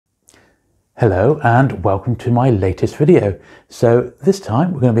Hello and welcome to my latest video. So this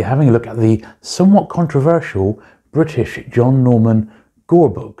time we're going to be having a look at the somewhat controversial British John Norman Gor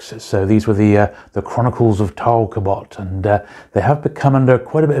books. So these were the Chronicles of Tarl Cabot, and they have become under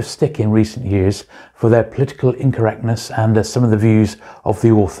quite a bit of stick in recent years for their political incorrectness and some of the views of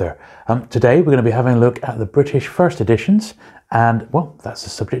the author. Today we're going to be having a look at the British first editions, and well, that's the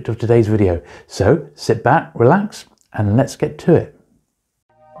subject of today's video. So sit back, relax, and let's get to it.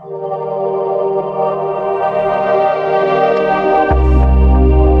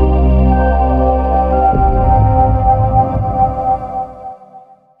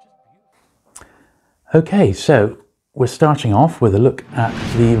 Okay, so we're starting off with a look at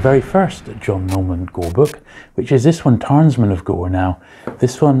the very first John Norman Gor book, which is this one, Tarl of Gor. Now,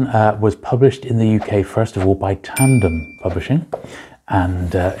 this one was published in the UK, first of all, by Tandem Publishing,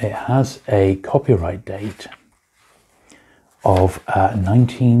 and it has a copyright date of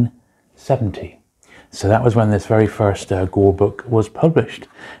 1970. So that was when this very first Gor book was published.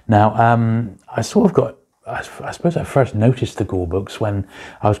 Now, I suppose I first noticed the Gor books when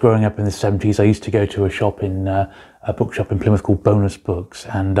I was growing up in the 70s. I used to go to a bookshop in Plymouth called Bonus Books,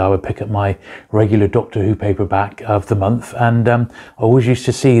 and I would pick up my regular Doctor Who paperback of the month, and I always used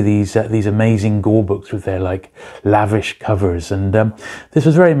to see these amazing Gor books with their like lavish covers, and this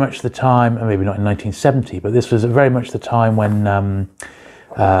was very much the time, maybe not in 1970, but this was very much the time when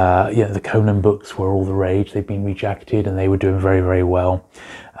the Conan books were all the rage. They'd been rejacted and they were doing very, very well.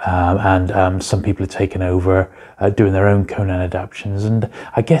 Some people had taken over doing their own Conan adaptations, and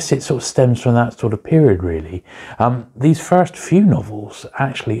I guess it sort of stems from that sort of period, really. These first few novels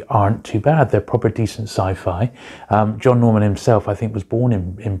actually aren't too bad. They're proper decent sci-fi. John Norman himself, I think, was born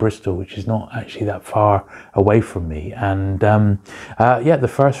in Bristol, which is not actually that far away from me, and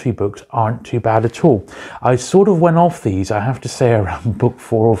the first few books aren't too bad at all. I sort of went off these, I have to say, around book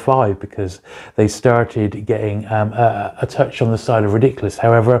 4 or 5, because they started getting a touch on the side of ridiculous.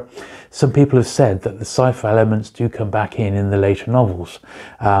 However, some people have said that the sci-fi elements do come back in the later novels,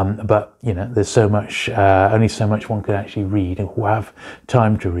 but you know, there's so much, only so much one can actually read and have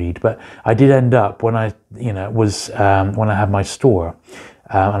time to read. But I did end up, when I when I had my store,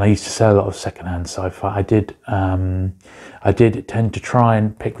 and I used to sell a lot of secondhand sci-fi, I did tend to try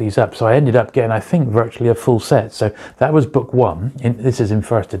and pick these up. So I ended up getting, I think, virtually a full set. So that was book 1. This is in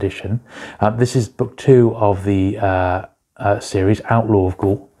first edition. This is book 2 of the series, Outlaw of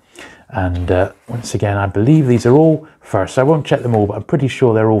Gor. And once again, I believe these are all first. I won't check them all, but I'm pretty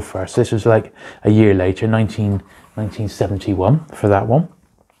sure they're all first. This was like a year later, 1971 for that one.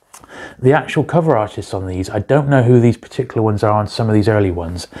 The actual cover artists on these, I don't know who these particular ones are on some of these early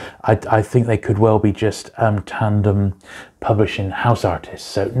ones. I think they could well be just Tandem Publishing house artists,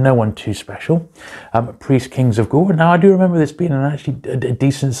 so no one too special. Priest Kings of Gor. Now, I do remember this being actually a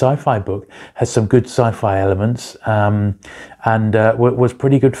decent sci-fi book. Has some good sci-fi elements, and was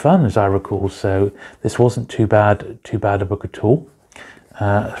pretty good fun, as I recall. So this wasn't too bad a book at all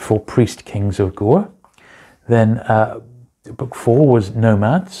for Priest Kings of Gor. Then book 4 was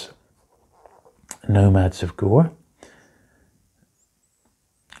Nomads of Gor,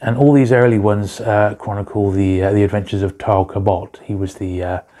 and all these early ones chronicle the adventures of Tarl Cabot. He was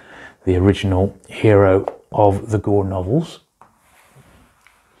the original hero of the Gor novels.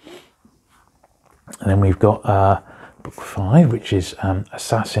 And then we've got book 5, which is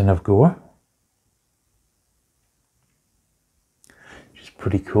Assassin of Gor, which is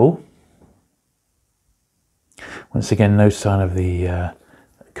pretty cool. Once again, no sign of the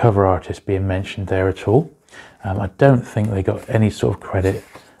cover artist being mentioned there at all. I don't think they got any sort of credit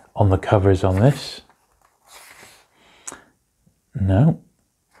on the covers on this. No.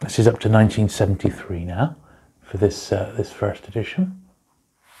 This is up to 1973 now for this this first edition.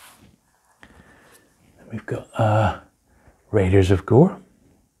 We've got Raiders of Gor,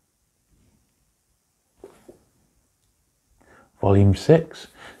 Volume 6.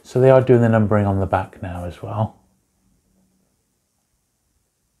 So they are doing the numbering on the back now as well.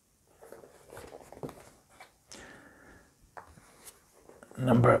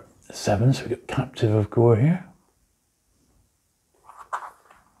 Number 7, so we've got Captive of Gor here.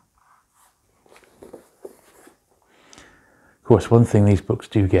 Of course, one thing these books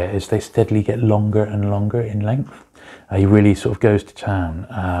do get is they steadily get longer and longer in length. He really sort of goes to town,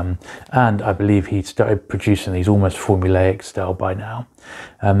 and I believe he started producing these almost formulaic style by now.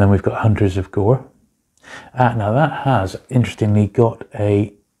 Then we've got Hunters of Gor. Now that has, interestingly, got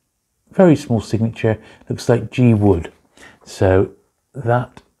a very small signature, looks like G. Wood. So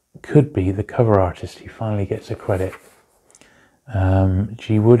that could be the cover artist. He finally gets a credit.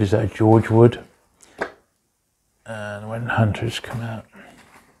 G. Wood, is that a George Wood? And when Hunters come out.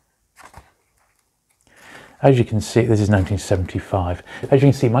 As you can see, this is 1975. As you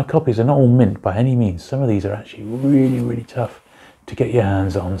can see, my copies are not all mint by any means. Some of these are actually really, really tough to get your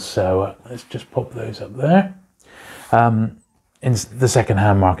hands on. So let's just pop those up there. In the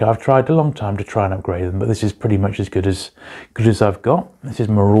second-hand market, I've tried a long time to try and upgrade them, but this is pretty much as good as I've got. This is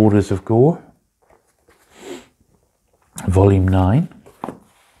Marauders of Gor, Volume 9.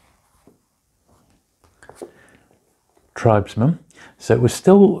 Tribesman. So it was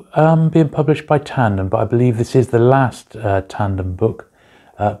still being published by Tandem, but I believe this is the last Tandem book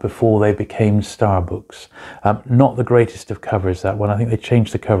before they became Star Books. Not the greatest of covers, that one. I think they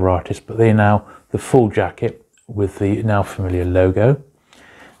changed the cover artist, but they're now the full jacket with the now familiar logo.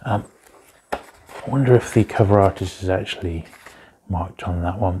 I wonder if the cover artist is actually marked on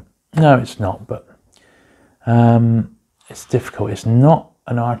that one. No, it's not, but it's difficult. It's not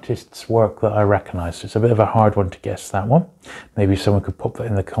an artist's work that I recognise. So it's a bit of a hard one to guess, that one. Maybe someone could pop that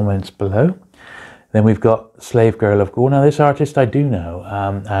in the comments below. Then we've got Slave Girl of Gor. Now this artist I do know,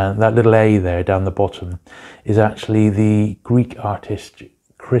 and that little A there down the bottom is actually the Greek artist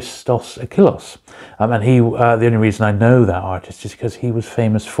Christos Achillos, and he the only reason I know that artist is because he was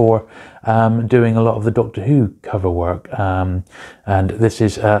famous for doing a lot of the Doctor Who cover work, and this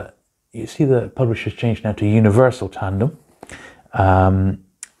is you see the publisher's changed now to Universal Tandem, and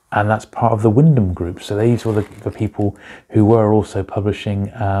that's part of the Wyndham Group. So these were the people who were also publishing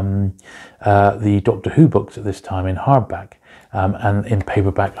the Doctor Who books at this time in hardback and in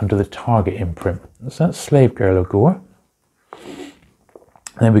paperback under the Target imprint. So that's Slave Girl of Gor.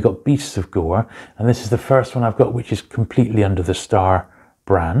 Then we've got Beasts of Gor, and this is the first one I've got, which is completely under the Star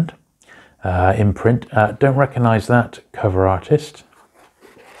brand imprint. Don't recognise that cover artist.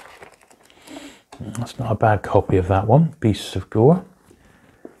 That's not a bad copy of that one, Beasts of Gor.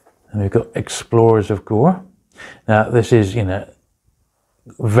 And we've got Explorers of Gor. Now this is, you know,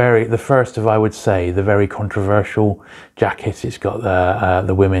 the first of, I would say, the very controversial jackets. It's got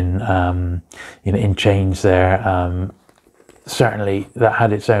the women you know, in chains there. Certainly that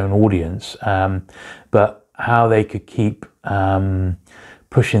had its own audience, but how they could keep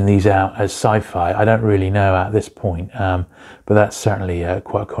pushing these out as sci-fi, I don't really know at this point, but that's certainly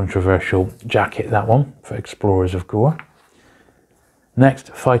quite a controversial jacket, that one, for Explorers of Gor. Next,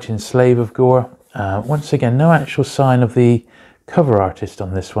 Fighting Slave of Gor. Once again, no actual sign of the cover artist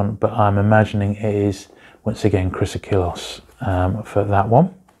on this one, but I'm imagining it is, once again, Chris Achillos for that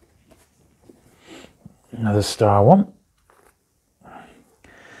one. Another Star one.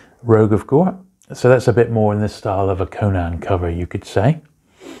 Rogue of Gor. So that's a bit more in the style of a Conan cover, you could say.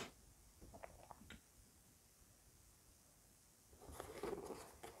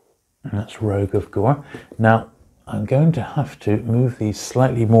 And that's Rogue of Gor. Now, I'm going to have to move these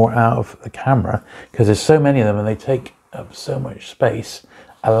slightly more out of the camera because there's so many of them and they take up so much space.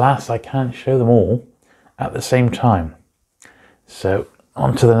 Alas, I can't show them all at the same time. So,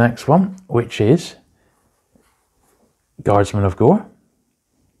 on to the next one, which is Guardsman of Gor.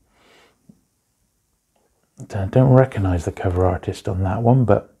 I don't recognise the cover artist on that one,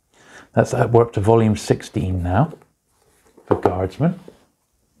 but that's we're up to volume 16 now for Guardsman.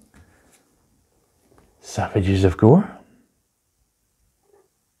 Savages of Gor.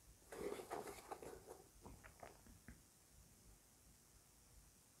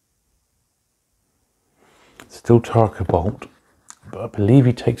 Still Tarl Cabot, but I believe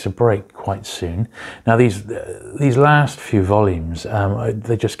he takes a break quite soon. Now these last few volumes,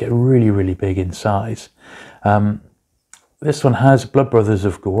 they just get really, really big in size. This one has Blood Brothers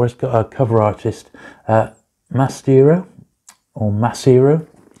of Gor. It's got a cover artist, Masiro,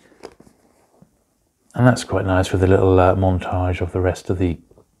 and that's quite nice with a little montage of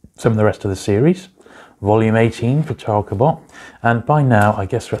some of the rest of the series. Volume 18 for Tarl Cabot, and by now I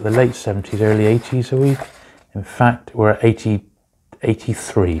guess we're at the late 70s, early 80s, are we? In fact, we're at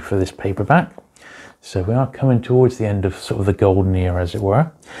 83 for this paperback. So we are coming towards the end of sort of the golden era, as it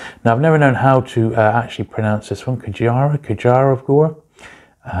were. Now, I've never known how to actually pronounce this one. Kujara of Gor.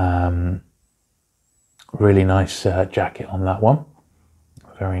 Really nice jacket on that one.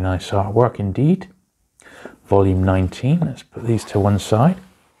 Very nice artwork indeed. Volume 19. Let's put these to one side.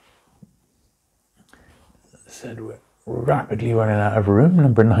 Said we're rapidly running out of room.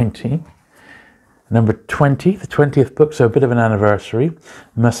 Number 19. Number 20, the 20th book, so a bit of an anniversary.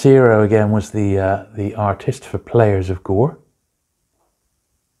 Masiro again was the artist for Players of Gor.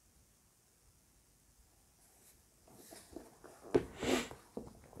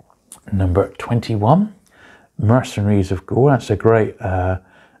 Number 21, Mercenaries of Gor. That's a great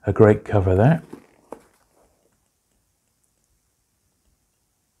cover there.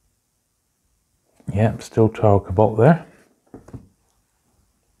 Yeah, still Tarl Cabot there.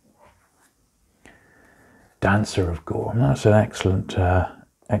 Dancer of Gor. That's an excellent,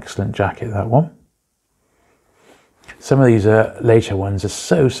 excellent jacket, that one. Some of these later ones are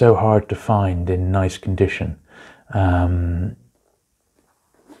so hard to find in nice condition.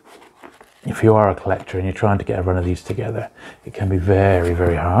 If you are a collector and you're trying to get a run of these together, it can be very,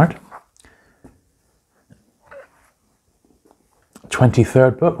 very hard.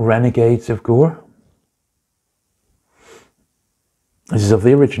 23rd book, Renegades of Gor. This is of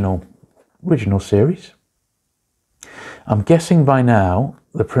the original series. I'm guessing by now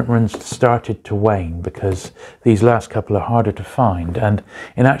the print runs started to wane because these last couple are harder to find. And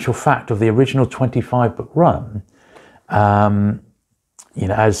in actual fact, of the original 25 book run, you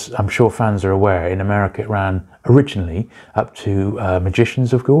know, as I'm sure fans are aware, in America it ran originally up to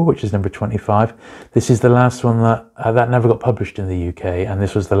Magicians of Gor, which is number 25. This is the last one that never got published in the UK, and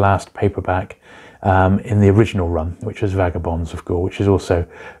this was the last paperback in the original run, which was Vagabonds of Gor, which is also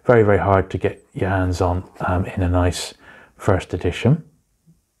very, very hard to get your hands on in a nice first edition.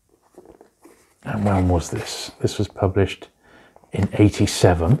 And when was this? This was published in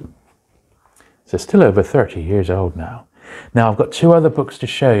 87, so still over 30 years old now. Now I've got two other books to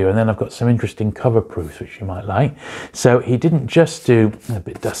show you, and then I've got some interesting cover proofs which you might like. So he didn't just do, a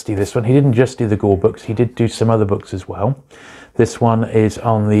bit dusty this one, he didn't just do the Gor books, he did do some other books as well. This one is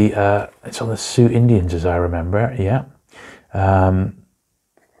on the, it's on the Sioux Indians as I remember, yeah.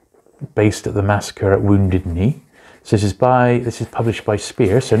 Based at the massacre at Wounded Knee. So this is published by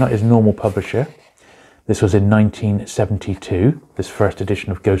Spear, so not his normal publisher. This was in 1972, this first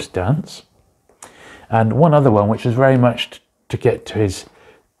edition of Ghost Dance. And one other one, which was very much to get to his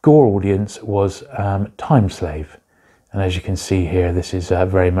Gor audience, was Time Slave. And as you can see here, this is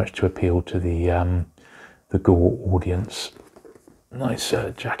very much to appeal to the Gor audience. Nice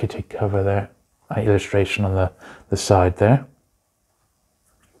jacketed cover there, illustration on the side there.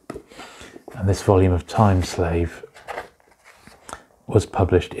 And this volume of Time Slave was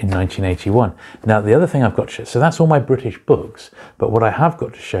published in 1981. Now the other thing I've got to show, so that's all my British books, but what I have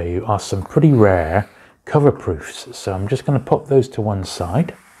got to show you are some pretty rare cover proofs. So I'm just going to pop those to one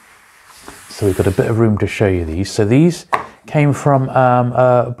side. So we've got a bit of room to show you these. So these came from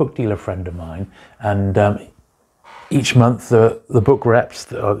a book dealer friend of mine, and each month the book reps,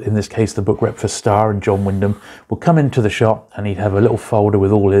 in this case the book rep for Star and John Wyndham, will come into the shop and he'd have a little folder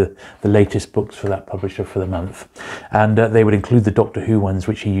with all the latest books for that publisher for the month. And they would include the Doctor Who ones,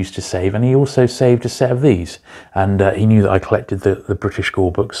 which he used to save, and he also saved a set of these. And he knew that I collected the British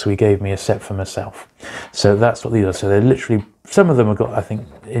Gor books, so he gave me a set for myself. So that's what these are. So they're literally, some of them have got, I think,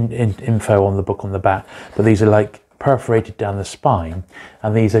 info on the book on the back, but these are like perforated down the spine,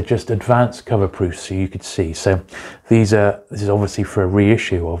 and these are just advanced cover proofs so you could see. So this is obviously for a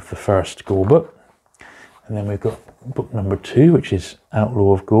reissue of the first Gor book. And then we've got book number 2, which is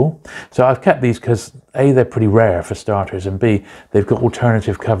Outlaw of Gor. So I've kept these because A, they're pretty rare for starters, and B, they've got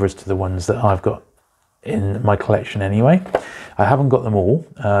alternative covers to the ones that I've got in my collection anyway. I haven't got them all.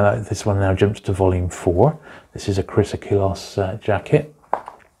 This one now jumps to volume 4. This is a Chrysokilos jacket,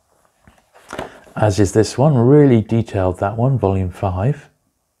 as is this one, really detailed, that one, volume 5,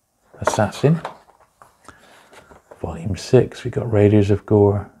 Assassin. Volume 6, we've got Raiders of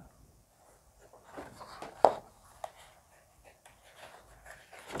Gor.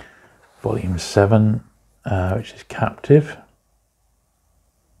 Volume 7, which is Captive.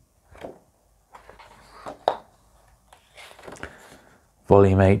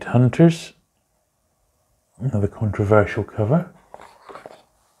 Volume 8, Hunters, another controversial cover.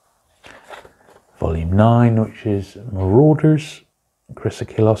 Volume 9, which is Marauders,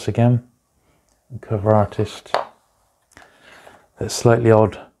 Chrysokilos again, cover artist. That slightly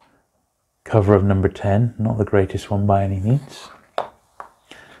odd cover of number 10, not the greatest one by any means.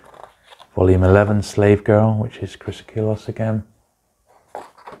 Volume 11, Slave Girl, which is Chrysokilos again.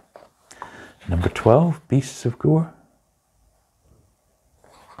 Number 12, Beasts of Gor.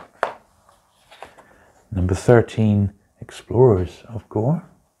 Number 13, Explorers of Gor.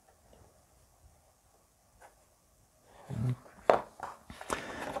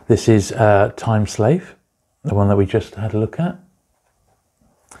 This is Time Slave, the one that we just had a look at.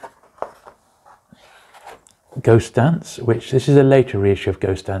 Ghost Dance, which this is a later reissue of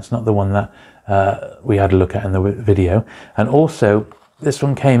Ghost Dance, not the one that we had a look at in the video. And also, this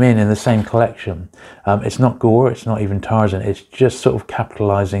one came in the same collection. It's not Gor, it's not even Tarzan, it's just sort of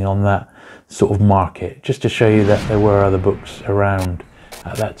capitalizing on that sort of market, just to show you that there were other books around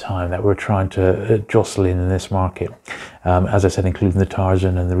at that time that were trying to jostle in this market. As I said, including the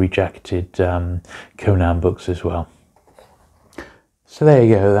Tarzan and the rejacketed Conan books as well. So there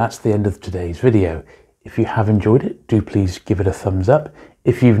you go, that's the end of today's video. If you have enjoyed it, do please give it a thumbs up.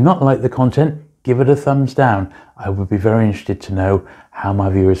 If you've not liked the content, give it a thumbs down. I would be very interested to know how my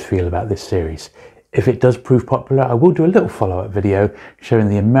viewers feel about this series. If it does prove popular, I will do a little follow-up video showing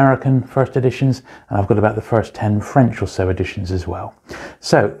the American first editions, and I've got about the first 10 French or so editions as well.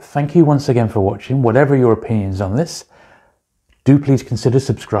 So thank you once again for watching. Whatever your opinions on this, do please consider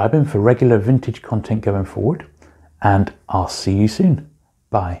subscribing for regular vintage content going forward, and I'll see you soon.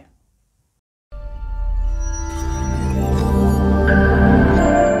 Bye.